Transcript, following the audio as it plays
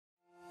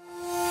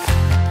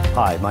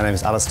Hi, my name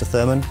is Allister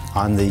Thurman.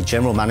 I'm the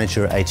General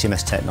Manager at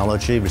ATMS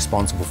Technology,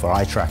 responsible for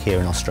iTrack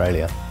here in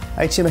Australia.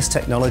 ATMS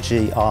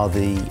Technology are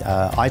the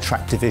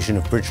iTrack division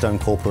of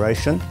Bridgestone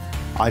Corporation,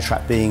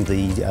 iTrack being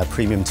the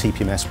premium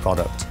TPMS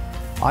product.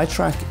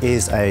 iTrack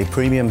is a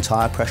premium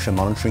tyre pressure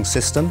monitoring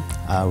system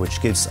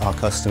which gives our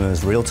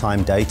customers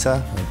real-time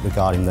data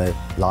regarding the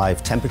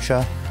live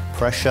temperature,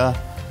 pressure,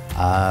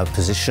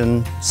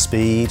 position,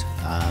 speed,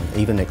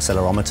 even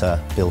accelerometer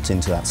built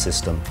into that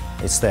system.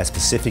 It's there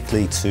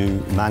specifically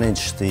to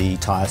manage the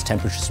tyres'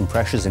 temperatures and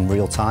pressures in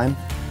real time,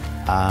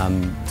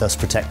 thus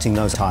protecting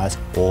those tyres,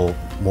 or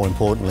more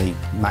importantly,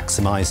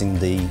 maximising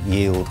the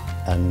yield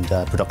and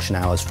production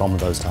hours from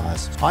those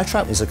tyres.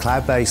 iTrack is a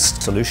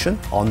cloud-based solution.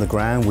 On the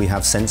ground we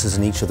have sensors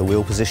in each of the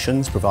wheel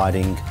positions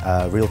providing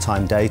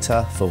real-time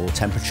data for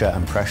temperature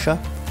and pressure.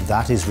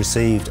 That is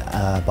received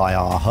by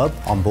our hub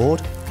on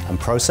board and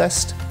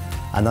processed,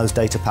 and those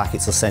data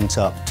packets are sent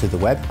up to the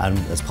web, and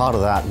as part of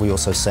that we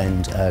also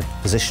send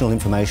positional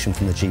information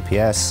from the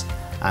GPS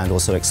and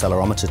also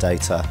accelerometer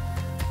data.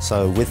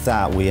 So with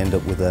that we end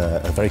up with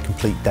a very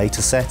complete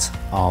data set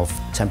of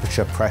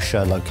temperature,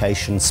 pressure,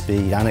 location,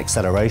 speed and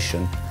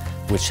acceleration,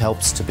 which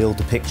helps to build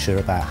the picture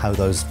about how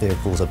those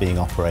vehicles are being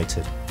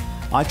operated.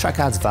 iTrack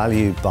adds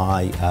value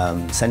by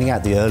sending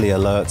out the early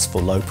alerts for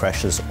low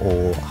pressures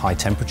or high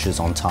temperatures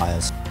on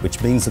tyres,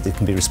 which means that they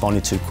can be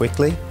responded to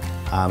quickly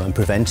and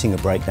preventing a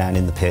breakdown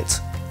in the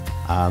pit.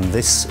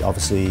 This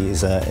obviously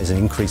is an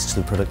increase to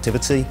the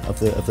productivity of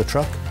the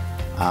truck,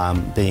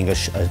 being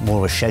more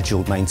of a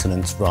scheduled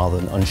maintenance rather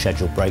than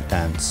unscheduled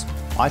breakdowns.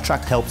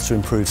 iTrack helps to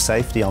improve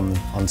safety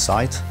on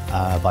site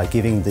by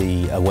giving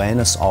the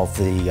awareness of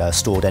the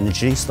stored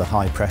energies, the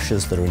high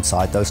pressures that are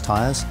inside those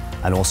tyres,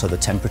 and also the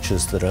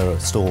temperatures that are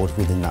stored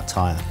within that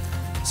tyre.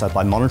 So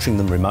by monitoring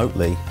them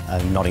remotely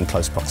and not in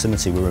close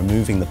proximity, we're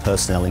removing the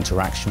personnel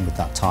interaction with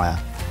that tyre.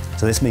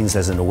 So this means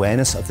there's an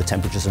awareness of the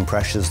temperatures and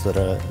pressures that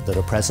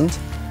are present,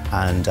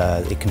 and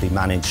it can be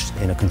managed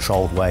in a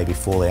controlled way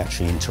before they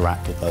actually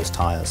interact with those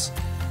tyres.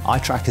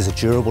 iTrack is a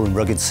durable and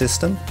rugged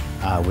system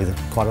with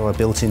quite a lot of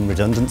built-in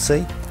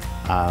redundancy.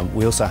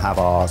 We also have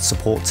our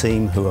support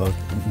team who are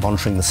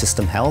monitoring the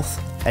system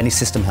health. Any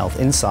system health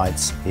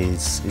insights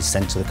is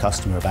sent to the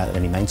customer about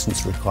any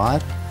maintenance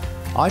required.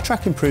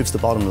 iTrack improves the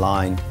bottom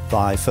line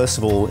by, first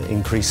of all,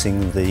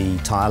 increasing the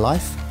tyre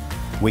life.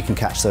 We can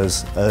catch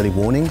those early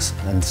warnings,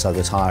 and so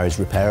the tyre is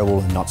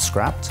repairable and not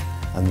scrapped,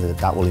 and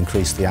that will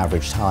increase the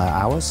average tyre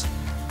hours.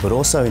 But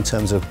also in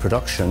terms of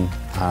production,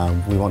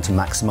 we want to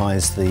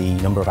maximise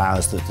the number of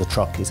hours that the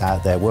truck is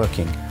out there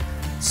working.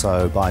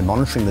 So by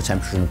monitoring the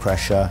temperature and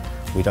pressure,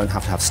 we don't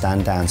have to have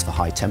stand downs for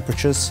high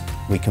temperatures.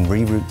 We can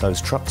reroute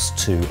those trucks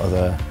to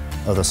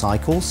other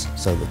cycles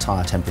so the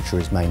tyre temperature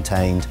is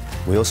maintained.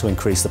 We also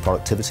increase the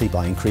productivity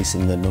by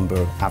increasing the number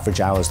of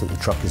average hours that the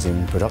truck is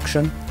in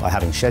production by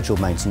having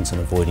scheduled maintenance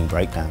and avoiding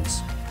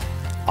breakdowns.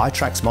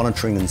 iTrack's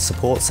monitoring and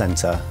support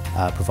centre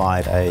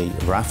provide a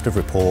raft of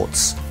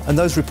reports, and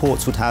those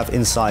reports would have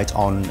insight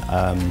on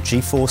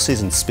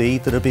G-forces and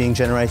speed that are being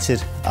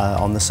generated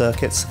on the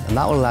circuits, and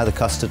that will allow the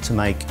customer to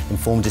make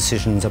informed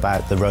decisions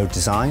about the road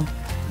design,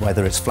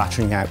 whether it's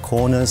flattening out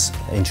corners,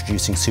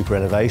 introducing super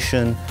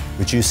elevation,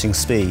 reducing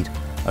speed.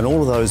 And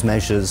all of those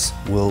measures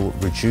will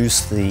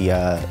reduce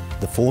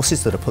the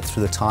forces that are put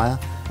through the tyre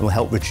and will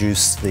help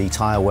reduce the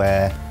tyre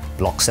wear,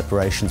 block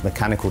separations,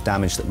 mechanical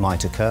damage that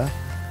might occur,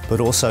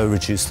 but also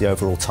reduce the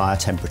overall tyre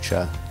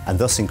temperature and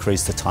thus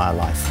increase the tyre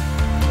life.